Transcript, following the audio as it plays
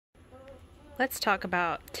let's talk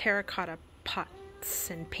about terracotta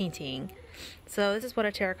pots and painting. So this is what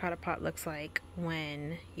a terracotta pot looks like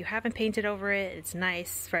when you haven't painted over it. It's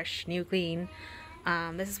nice, fresh, new, clean.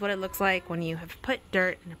 This is what it looks like when you have put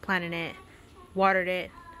dirt and a plant in it, watered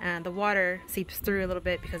it, and the water seeps through a little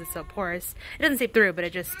bit because it's so porous. It doesn't seep through, but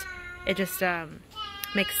it just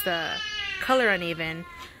makes the color uneven.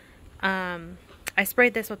 I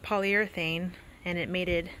sprayed this with polyurethane and it made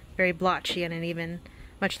it very blotchy and uneven,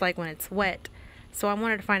 much like when it's wet. So I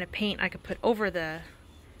wanted to find a paint I could put over the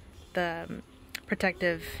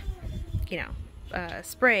protective,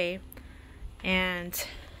 spray, and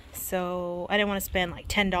so I didn't want to spend like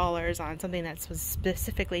 $10 on something that was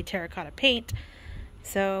specifically terracotta paint.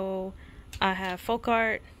 So I have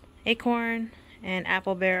folkart, acorn, and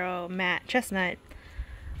apple barrel matte chestnut.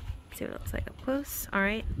 Let's see what it looks like up close.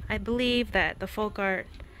 Alright, I believe that the folkart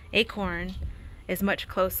acorn is much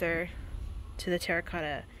closer to the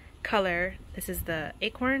terracotta color. This is the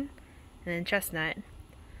acorn and then chestnut.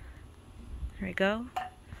 There we go.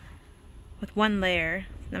 With one layer.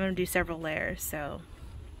 I'm going to do several layers, so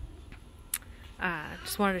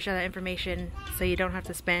just wanted to share that information so you don't have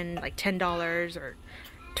to spend like $10 or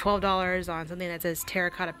 $12 on something that says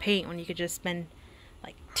terracotta paint when you could just spend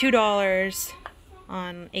like $2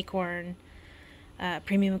 on acorn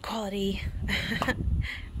premium quality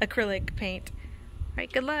acrylic paint.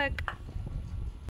 Alright, good luck!